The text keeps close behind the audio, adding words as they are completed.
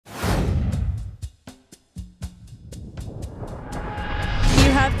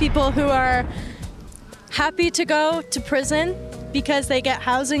have people who are happy to go to prison because they get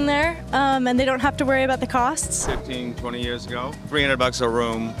housing there and they don't have to worry about the costs. 15, 20 years ago, $300 a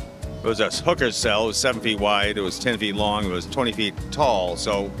room. It was a hooker's cell. It was 7 feet wide. It was 10 feet long. It was 20 feet tall.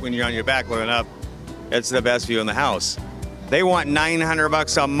 So when you're on your back looking up, it's the best view in the house. They want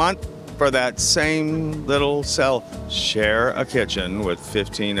 $900 a month for that same little cell. Share a kitchen with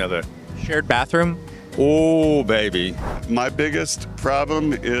 15 other. Shared bathroom? Oh, baby. My biggest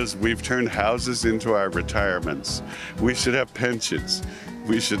problem is we've turned houses into our retirements. We should have pensions.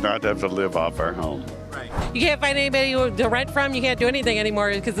 We should not have to live off our home. Right. You can't find anybody to rent from. You can't do anything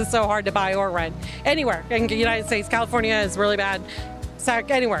anymore because it's so hard to buy or rent anywhere in the United States. California is really bad.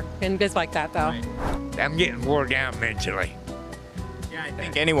 Anywhere and it's like that, though. Right. I'm getting wore down mentally. Yeah, I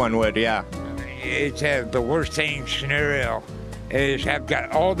think anyone would, yeah. It's the worst thing scenario is I've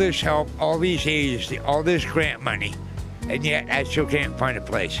got all this help, all these aids, all this grant money, and yet I still can't find a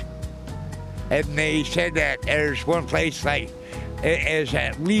place. And they said that there's one place like it is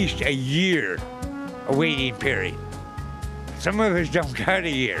at least a year a waiting period. Some of us don't got a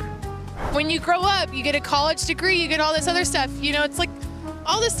year. When you grow up, you get a college degree, you get all this other stuff. You know, it's like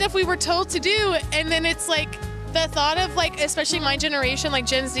all this stuff we were told to do, and then it's like the thought of, like, especially my generation, like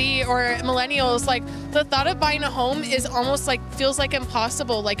Gen Z or millennials, like the thought of buying a home is almost like feels like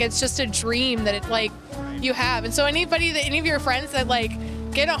impossible. Like it's just a dream that it like you have. And so any of your friends that like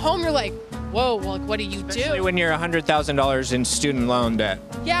get a home, you're like, whoa, well, like, what do you Especially do? when you're $100,000 in student loan debt.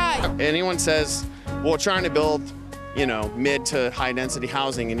 Yeah. Anyone says, well, trying to build, you know, mid to high density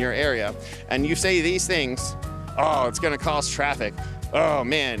housing in your area, and you say these things, oh, it's going to cause traffic. Oh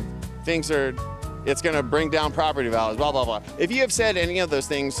man, it's going to bring down property values, blah, blah, blah. If you have said any of those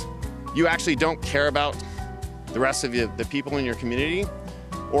things, you actually don't care about the rest of the people in your community,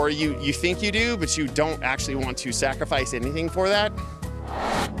 or you think you do, but you don't actually want to sacrifice anything for that.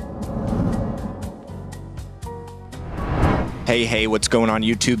 Hey, what's going on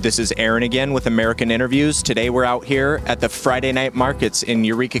YouTube? This is Aaron again with American Interviews. Today we're out here at the Friday night markets in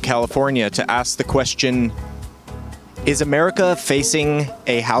Eureka, California to ask the question, is America facing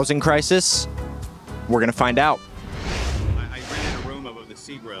a housing crisis? We're going to find out. I rented a room above the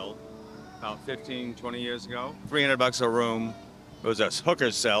Sea Grill about 15, 20 years ago. $300 a room. It was a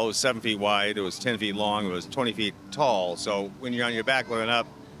hooker's cell. It was 7 feet wide. It was 10 feet long. It was 20 feet tall. So when you're on your back looking up,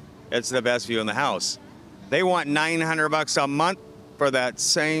 it's the best view in the house. They want $900 a month for that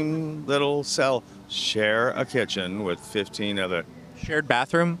same little cell. Share a kitchen with 15 other. Shared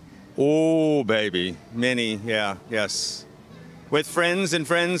bathroom? Oh, baby. Many, yeah, yes. With friends and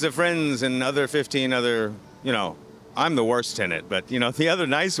friends of friends and other 15 other, you know, I'm the worst tenant, but, you know, the other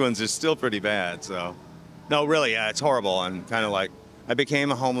nice ones are still pretty bad, so. No, really, yeah, it's horrible. I'm kind of like, I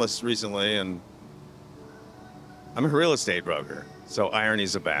became a homeless recently, and I'm a real estate broker, so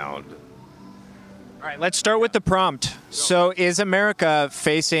ironies abound. All right, let's start with the prompt. So is America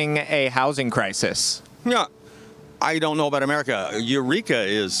facing a housing crisis? Yeah, I don't know about America. Eureka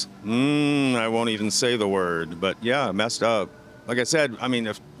is, I won't even say the word, but yeah, messed up. Like I said, I mean,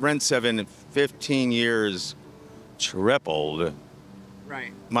 if rents have in 15 years tripled,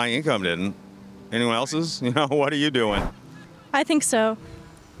 right? My income didn't. Anyone else's? You know, what are you doing? I think so.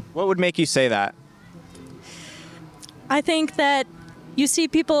 What would make you say that? I think that you see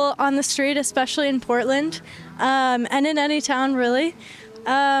people on the street, especially in Portland, and in any town, really.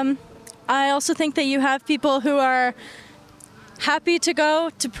 I also think that you have people who are happy to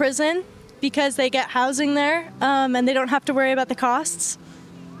go to prison because they get housing there, and they don't have to worry about the costs.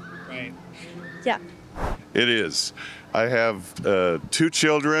 Right. Yeah. It is. I have 2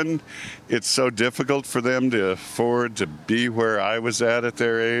 children. It's so difficult for them to afford to be where I was at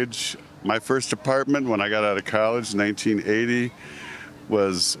their age. My first apartment when I got out of college in 1980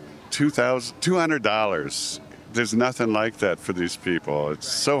 was $200. There's nothing like that for these people. It's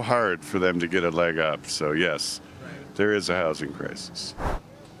so hard for them to get a leg up. So yes, there is a housing crisis.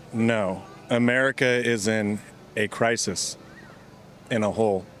 No, America is in a crisis in a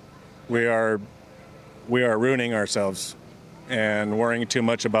hole. We are ruining ourselves and worrying too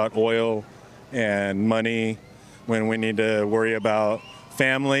much about oil and money when we need to worry about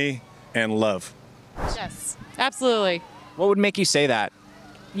family and love. Yes, absolutely. What would make you say that?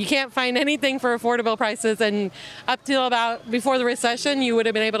 You can't find anything for affordable prices, and up till about before the recession, you would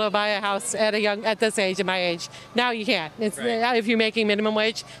have been able to buy a house at this age, at my age. Now you can't. It's right. If you're making minimum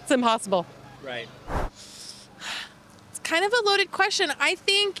wage, it's impossible. Right. It's kind of a loaded question. I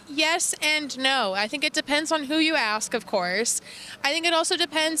think yes and no. I think it depends on who you ask, of course. I think it also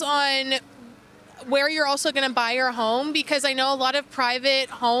depends on where you're also going to buy your home, because I know a lot of private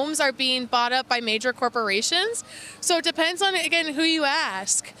homes are being bought up by major corporations. So it depends on, again, who you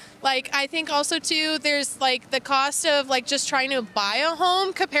ask. Like, I think also too, there's like the cost of like just trying to buy a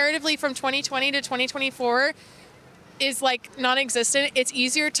home comparatively from 2020 to 2024 is like non-existent. It's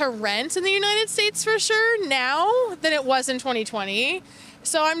easier to rent in the United States for sure now than it was in 2020.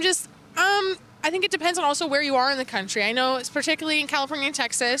 So I'm just, I think it depends on also where you are in the country. I know it's particularly in California and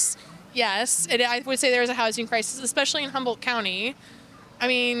Texas. Yes, I would say there is a housing crisis, especially in Humboldt County. I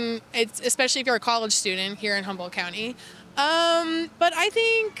mean, it's especially if you're a college student here in Humboldt County. But I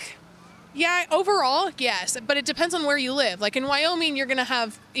think, yeah, overall, yes, but it depends on where you live. Like in Wyoming, you're going to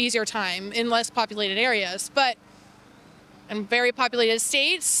have easier time in less populated areas, but in very populated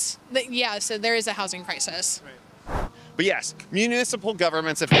states, yeah, so there is a housing crisis. Right. But yes, municipal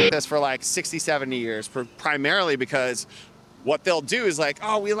governments have had this for like 60, 70 years, primarily because what they'll do is like,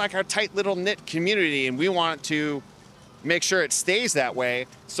 oh, we like our tight little knit community and we want to make sure it stays that way.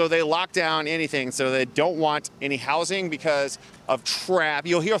 So they lock down anything. So they don't want any housing because of traffic.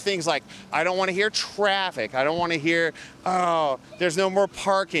 You'll hear things like, I don't want to hear traffic. I don't want to hear, oh, there's no more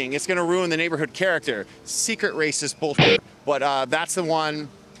parking. It's going to ruin the neighborhood character. Secret racist bullshit. But that's the one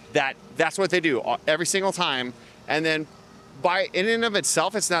that's what they do every single time. And then in and of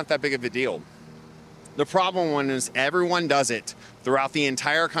itself, it's not that big of a deal. The problem one is everyone does it throughout the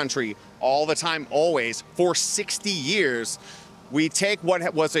entire country, all the time, always, for 60 years. We take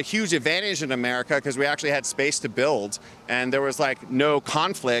what was a huge advantage in America because we actually had space to build and there was like no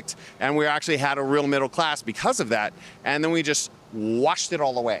conflict and we actually had a real middle class because of that. And then we just washed it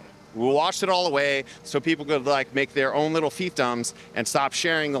all away. We washed it all away so people could like make their own little fiefdoms and stop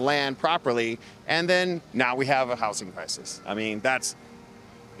sharing the land properly. And then now we have a housing crisis. I mean,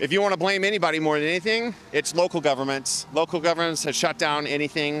 if you want to blame anybody more than anything, it's local governments. Local governments have shut down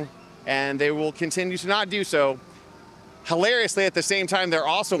anything, and they will continue to not do so. Hilariously, at the same time, they're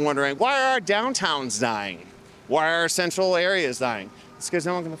also wondering, why are our downtowns dying? Why are our central areas dying? It's because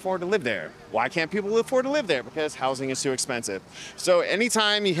no one can afford to live there. Why can't people afford to live there? Because housing is too expensive. So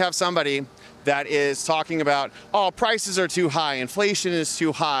anytime you have somebody that is talking about, oh, prices are too high, inflation is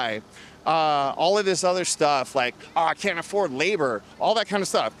too high, all of this other stuff like, oh, I can't afford labor, all that kind of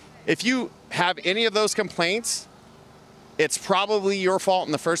stuff. If you have any of those complaints, it's probably your fault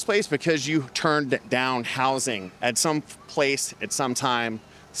in the first place because you turned down housing at some place, at some time,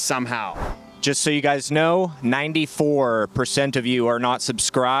 somehow. Just so you guys know, 94% of you are not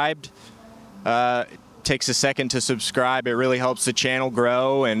subscribed. Takes a second to subscribe. It really helps the channel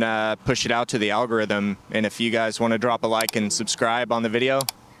grow and push it out to the algorithm. And if you guys want to drop a like and subscribe on the video,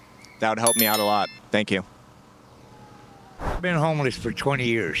 that would help me out a lot. Thank you. I've been homeless for 20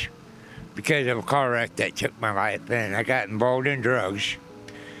 years because of a car wreck that took my life, and I got involved in drugs.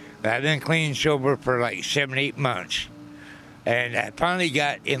 I've been clean sober for like 7, 8 months. And I finally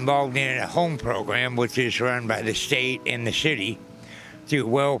got involved in a home program, which is run by the state and the city through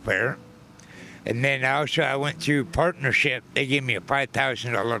welfare. And then also I went through partnership. They gave me a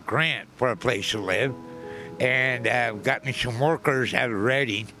 $5,000 grant for a place to live. And got me some workers out of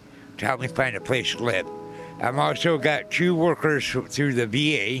Reading to help me find a place to live. I've also got 2 workers through the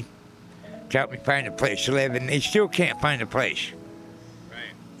VA to help me find a place to live, and they still can't find a place.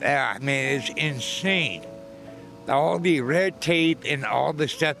 Right. I mean, it's insane. All the red tape and all the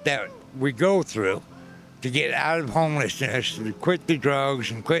stuff that we go through to get out of homelessness, to quit the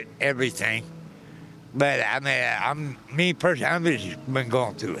drugs and quit everything. But I mean, I've just been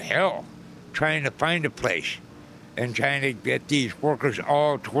going through hell trying to find a place and trying to get these workers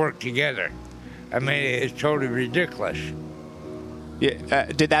all to work together. I mean, it's totally ridiculous. Yeah,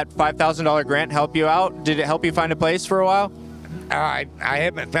 did that $5,000 grant help you out? Did it help you find a place for a while? I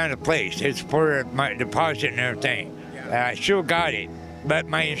haven't found a place. It's for my deposit and everything. I still got it, but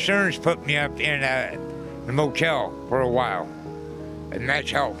my insurance put me up in a motel for a while, and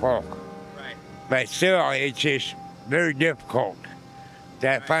that's helpful. Right. But still, it's just very difficult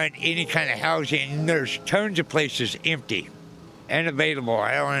to find any kind of housing. There's tons of places empty and available.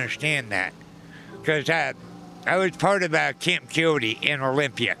 I don't understand that. Because I was part of Camp Coyote in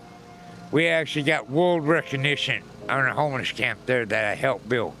Olympia. We actually got world recognition on a homeless camp there that I helped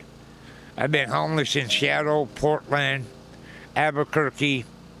build. I've been homeless in Seattle, Portland, Albuquerque,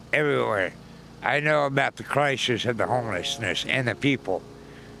 everywhere. I know about the crisis of the homelessness and the people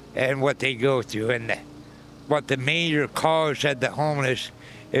and what they go through, and what the major cause of the homeless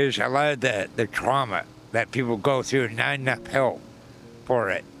is a lot of the trauma that people go through and not enough help for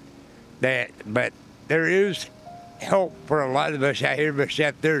it. But there is help for a lot of us out here, but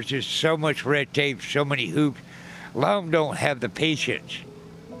there's just so much red tape, so many hoops. A lot of them don't have the patience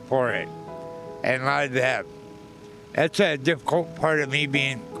for it. And a lot of that, that's a difficult part of me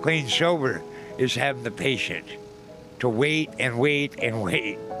being clean sober, is having the patience to wait and wait and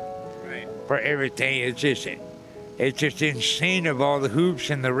wait for everything. It's just insane of all the hoops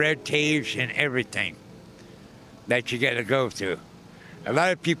and the red tapes and everything that you got to go through. A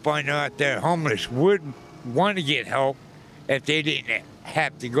lot of people I know out there homeless would want to get help if they didn't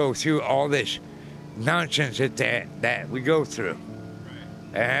have to go through all this nonsense that we go through.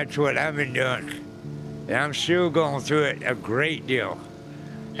 And that's what I've been doing. And I'm still going through it a great deal.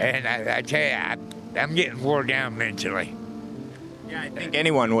 And I tell you, I'm getting wore down mentally. Yeah, I think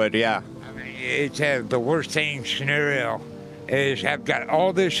anyone would, yeah. I mean, it's the worst thing scenario is I've got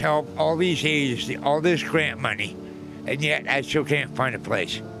all this help, all these aids, all this grant money, and yet I still can't find a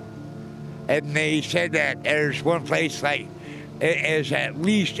place. And they said that there's one place like it is at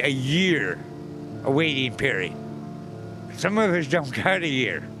least a year a waiting period. Some of us don't got a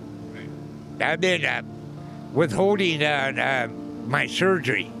year. I've been withholding my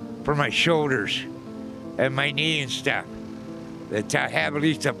surgery for my shoulders and my knee and stuff, that I have at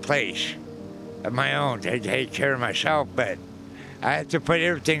least a place of my own to take care of myself, but I have to put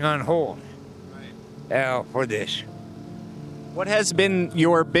everything on hold for this. What has been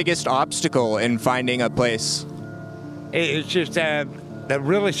your biggest obstacle in finding a place? It's just the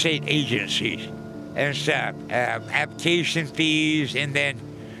real estate agencies and stuff, application fees, and then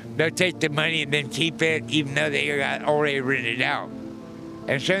they'll take the money and then keep it even though they got already rented out.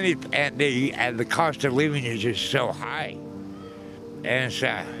 And some of the cost of living is just so high. And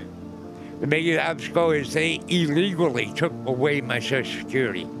the biggest obstacle is they illegally took away my Social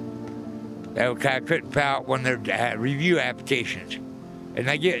Security. I couldn't fill out one of their review applications. And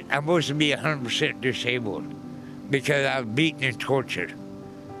I'm supposed to be 100% disabled because I was beaten and tortured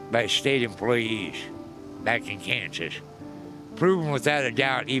by state employees back in Kansas. Proven without a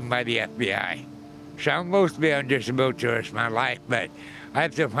doubt even by the FBI. So I'm supposed to be on disability the rest of my life, but I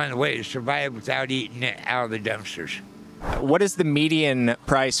have to find a way to survive without eating it out of the dumpsters. What is the median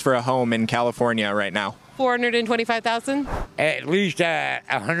price for a home in California right now? $425,000. At least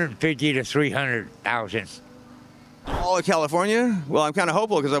 150 to 300,000. All of California? Well, I'm kind of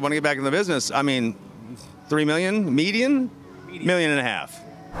hopeful because I want to get back in the business. I mean, 3 million median? $1.5 million.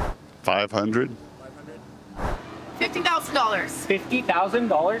 500. $50,000.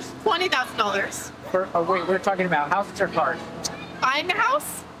 $50,000? $20,000. Wait, we're talking about houses or cars? Buying a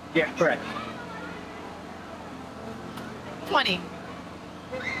house? Yeah, correct. 20.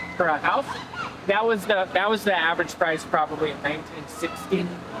 For a house? That was the average price probably in 1960.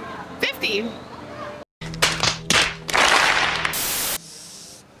 50.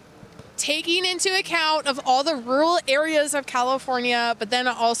 Taking into account of all the rural areas of California, but then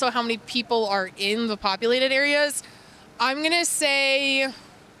also how many people are in the populated areas, I'm gonna say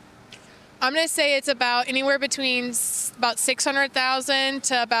it's about anywhere between about 600,000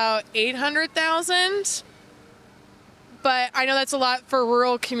 to about 800,000. But I know that's a lot for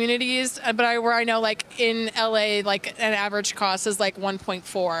rural communities. But where I know, like in LA, like an average cost is like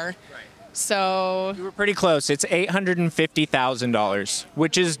 1.4. Right. So You were pretty close. It's $850,000,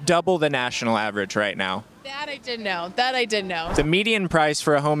 which is double the national average right now. that I did know. The median price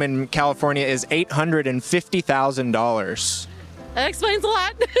for a home in California is $850,000. That explains a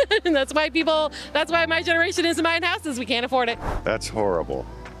lot. And that's why my generation isn't buying houses. We can't afford it. That's horrible.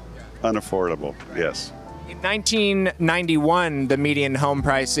 Unaffordable, yes. In 1991, the median home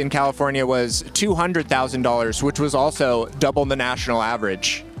price in California was $200,000, which was also double the national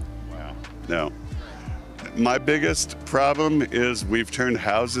average. Wow. No. My biggest problem is we've turned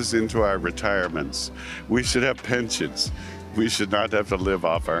houses into our retirements. We should have pensions. We should not have to live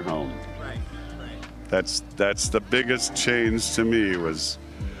off our home. That's the biggest change to me, was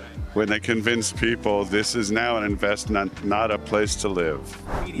when they convinced people this is now an investment, not a place to live.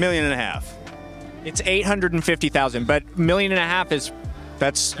 $1.5 million. It's $850,000, but $1.5 million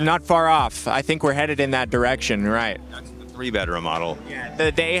that's not far off. I think we're headed in that direction, right? That's the 3-bedroom model. Yeah.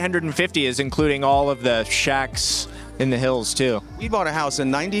 The 850 is including all of the shacks in the hills too. We bought a house in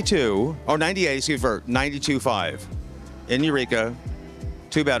 98, 92.5 in Eureka,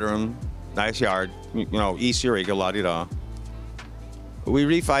 2-bedroom, nice yard, East Eureka, la-di-da. We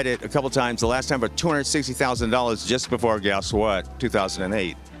refied it a couple times. The last time for $260,000 just before, guess what,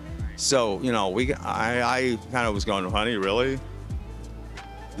 2008. So, I kind of was going, honey, really?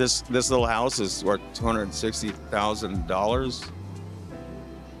 This little house is worth $260,000?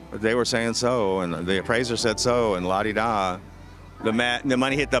 They were saying so, and the appraiser said so, and la-di-da. The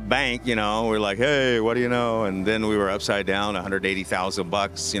money hit the bank, we're like, hey, what do you know? And then we were upside down,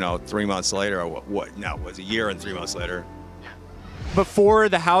 $180,000, 3 months later, or what? No, it was a year and 3 months later. before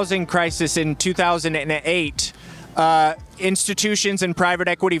the housing crisis in 2008, institutions and private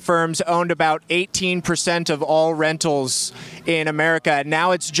equity firms owned about 18% of all rentals in America.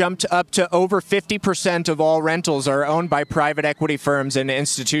 Now it's jumped up to over 50% of all rentals are owned by private equity firms and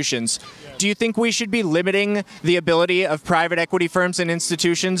institutions. Do you think we should be limiting the ability of private equity firms and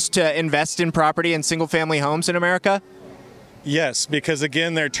institutions to invest in property and single-family homes in America? Yes, because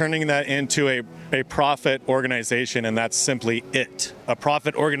again, they're turning that into a profit organization, and that's simply it. A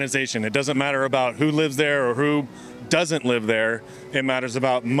profit organization. It doesn't matter about who lives there or who doesn't live there. It matters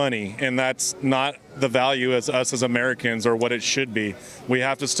about money, and that's not the value as us as Americans or what it should be. We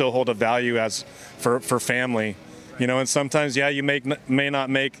have to still hold a value as for family. You know, and sometimes, yeah, you may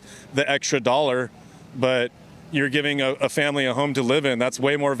not make the extra dollar, but you're giving a family a home to live in. That's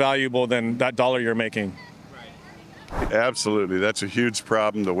way more valuable than that dollar you're making. Absolutely. That's a huge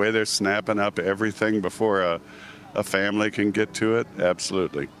problem. The way they're snapping up everything before a family can get to it.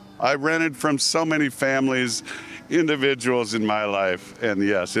 Absolutely. I rented from so many families, individuals in my life. And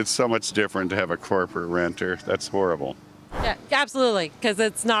yes, it's so much different to have a corporate renter. That's horrible. Yeah, absolutely, because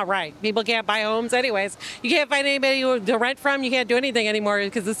it's not right. People can't buy homes anyways. You can't find anybody to rent from. You can't do anything anymore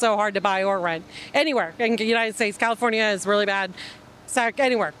because it's so hard to buy or rent anywhere. In the United States, California is really bad.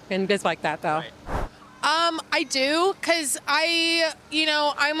 Anywhere, and it's like that, though. I do, because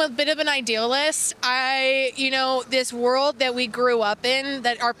I'm a bit of an idealist. This world that we grew up in,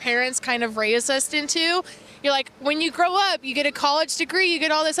 that our parents kind of raised us into, you're like, when you grow up, you get a college degree, you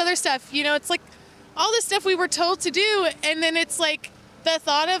get all this other stuff. You know, it's like all this stuff we were told to do, and then it's like the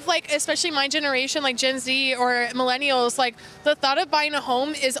thought of, like, especially my generation, like Gen Z or millennials, like the thought of buying a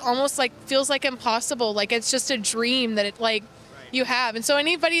home is almost like, feels like impossible. Like it's just a dream that you have. And so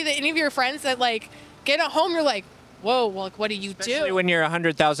any of your friends that like get a home, you're like, whoa, well, like, what do you do? Especially when you're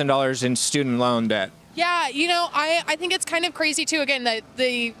 $100,000 in student loan debt. Yeah, I think it's kind of crazy too. Again, that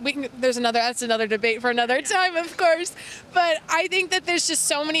that's another debate for another time, of course. But I think that there's just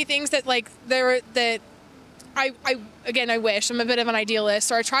so many things that I wish. I'm a bit of an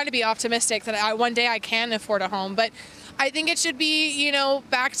idealist, or I try to be optimistic that one day I can afford a home. But I think it should be,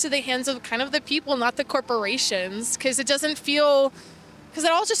 back to the hands of kind of the people, not the corporations, because it doesn't feel. Because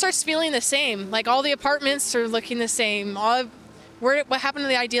it all just starts feeling the same. Like all the apartments are looking the same. What happened to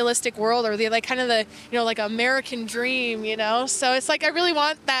the idealistic world, or the like American dream, So it's like I really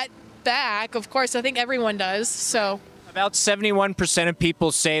want that back. Of course, I think everyone does. So about 71% of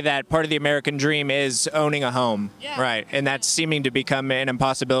people say that part of the American dream is owning a home, right? And that's seeming to become an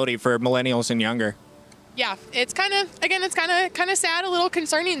impossibility for millennials and younger. Yeah, it's kind of sad, a little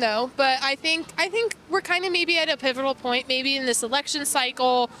concerning though. But I think we're kind of maybe at a pivotal point, maybe in this election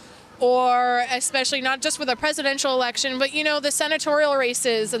cycle, or especially not just with a presidential election, but the senatorial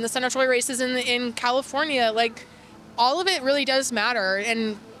races and the senatorial races in California. Like all of it really does matter,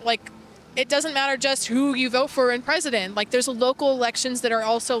 and like it doesn't matter just who you vote for in president. Like there's local elections that are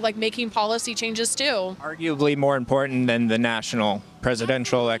also like making policy changes too. Arguably more important than the national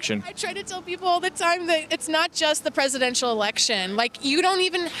presidential election. I try to tell people all the time that it's not just the presidential election. Like you don't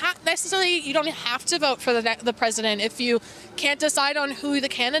even you don't have to vote for the president if you can't decide on who the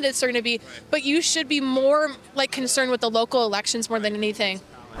candidates are going to be. But you should be more like concerned with the local elections more than anything.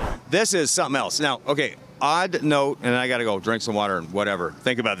 This is something else. Now, okay, odd note, and I got to go drink some water and whatever.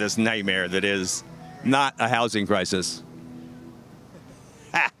 Think about this nightmare that is not a housing crisis.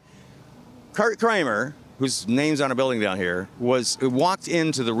 Kurt Kramer, whose name's on a building down here, walked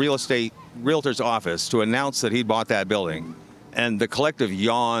into the realtor's office to announce that he'd bought that building. And the collective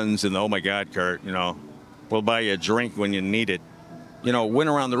yawns and, oh my God, Kurt, we'll buy you a drink when you need it. Went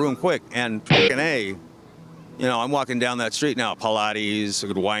around the room quick. And fucking I'm walking down that street now, Pilates, a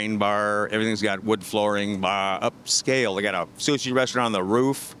good wine bar, everything's got wood flooring, upscale. They got a sushi restaurant on the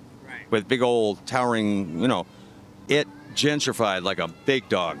roof with big old towering, it gentrified like a big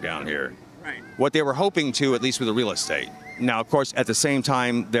dog down here. Right. What they were hoping to, at least with the real estate. Now, of course, at the same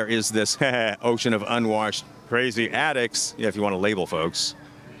time, there is this ocean of unwashed, crazy addicts, if you want to label folks,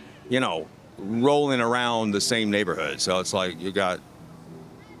 rolling around the same neighborhood. So it's like you got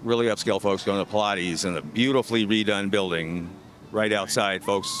really upscale folks going to Pilates in a beautifully redone building right outside,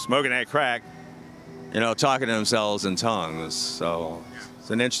 folks smoking that crack, talking to themselves in tongues. So it's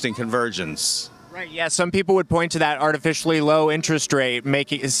an interesting convergence. Right, yeah, some people would point to that artificially low interest rate,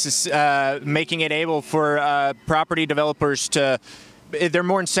 making it able for property developers they're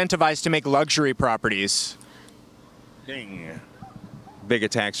more incentivized to make luxury properties. Ding. Big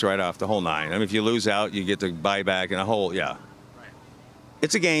attacks right off the whole nine. I mean, if you lose out, you get to buy back in a whole, yeah.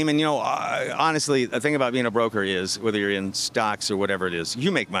 It's a game, and honestly, the thing about being a broker is, whether you're in stocks or whatever it is,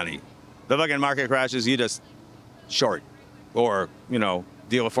 you make money. The fucking market crashes, you just short. or,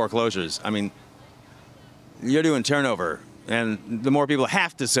 deal with foreclosures. I mean, you're doing turnover, and the more people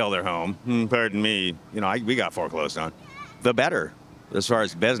have to sell their home, pardon me, we got foreclosed on, the better as far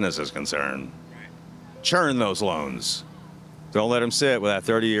as business is concerned. Churn those loans. Don't let them sit with that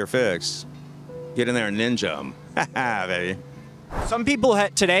 30-year fix. Get in there and ninja them. Ha baby. Some people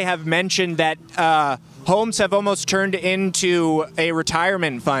today have mentioned that homes have almost turned into a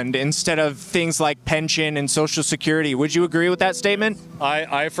retirement fund instead of things like pension and Social Security. Would you agree with that statement?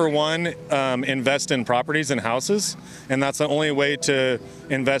 I for one, invest in properties and houses, and that's the only way to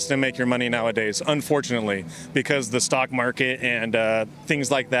invest and make your money nowadays, unfortunately, because the stock market and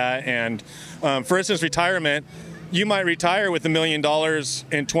things like that. And for instance, retirement, you might retire with $1 million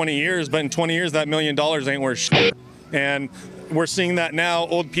in 20 years, but in 20 years, that $1 million ain't worth shit. And we're seeing that now,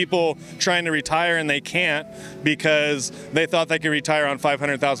 old people trying to retire and they can't because they thought they could retire on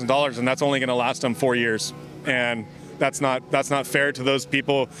 $500,000, and that's only going to last them 4 years. And that's not fair to those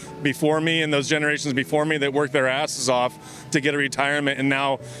people before me and those generations before me that worked their asses off to get a retirement, and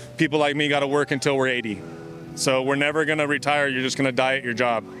now people like me got to work until we're 80. So we're never going to retire. You're just going to die at your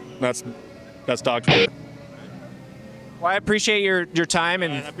job. That's dog shit. Well, I appreciate your time,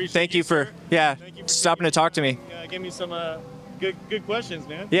 and thank you for stopping to talk to me. Give me some good questions,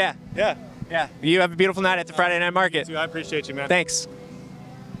 man. Yeah. You have a beautiful night at the Friday Night Market. I appreciate you, man. Thanks.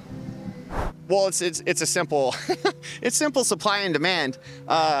 Well, it's a simple it's simple supply and demand.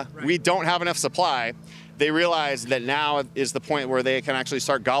 We don't have enough supply. They realize that now is the point where they can actually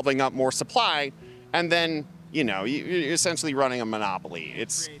start gobbling up more supply, and then you're essentially running a monopoly.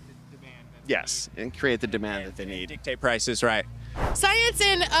 It's yes, and create the demand that they need. Dictate prices, right? Science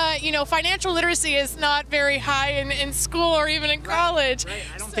and financial literacy is not very high in school or even in college. Right.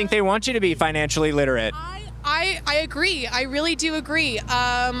 I don't think they want you to be financially literate. I agree. I really do agree.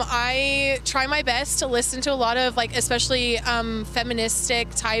 I try my best to listen to a lot of especially feministic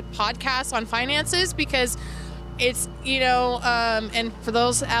type podcasts on finances, because it's, and for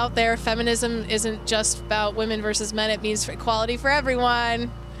those out there, feminism isn't just about women versus men. It means equality for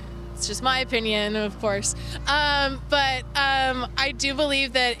everyone. It's just my opinion, of course. But I do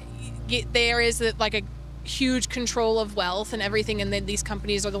believe that there is a huge control of wealth and everything, and then these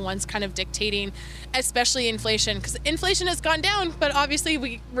companies are the ones kind of dictating, especially inflation, because inflation has gone down, but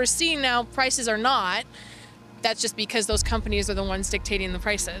obviously we're seeing now prices are not. That's just because those companies are the ones dictating the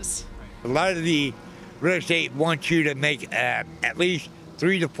prices. A lot of the real estate wants you to make at least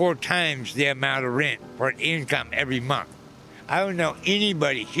 3 to 4 times the amount of rent for an income every month. I don't know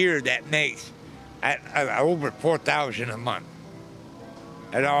anybody here that makes over $4,000 a month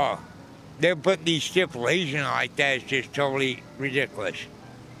at all. They'll put these stipulations like that. It's just totally ridiculous.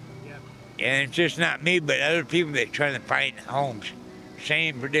 Yep. And it's just not me, but other people that are trying to find homes.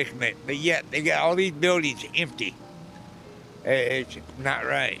 Same predicament. But yet they got all these buildings empty. It's not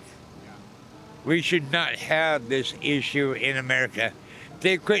right. We should not have this issue in America. If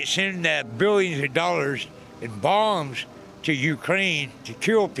they quit sending billions of dollars in bombs to Ukraine to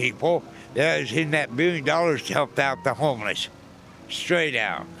kill people, that is in that $1 billion to help out the homeless. Straight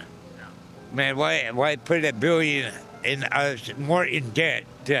out. Man, why put $1 billion in more in debt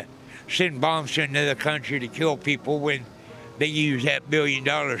to send bombs to another country to kill people when they use that $1 billion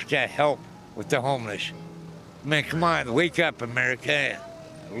to help with the homeless? Man, come on, wake up, America.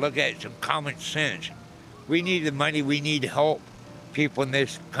 Look at some common sense. We need the money, we need to help people in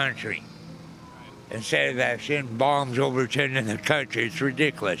this country. Instead of that, send bombs over to another country. It's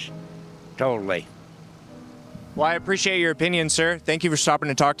ridiculous. Totally. Well, I appreciate your opinion, sir. Thank you for stopping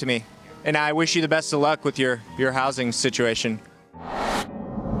to talk to me. And I wish you the best of luck with your housing situation.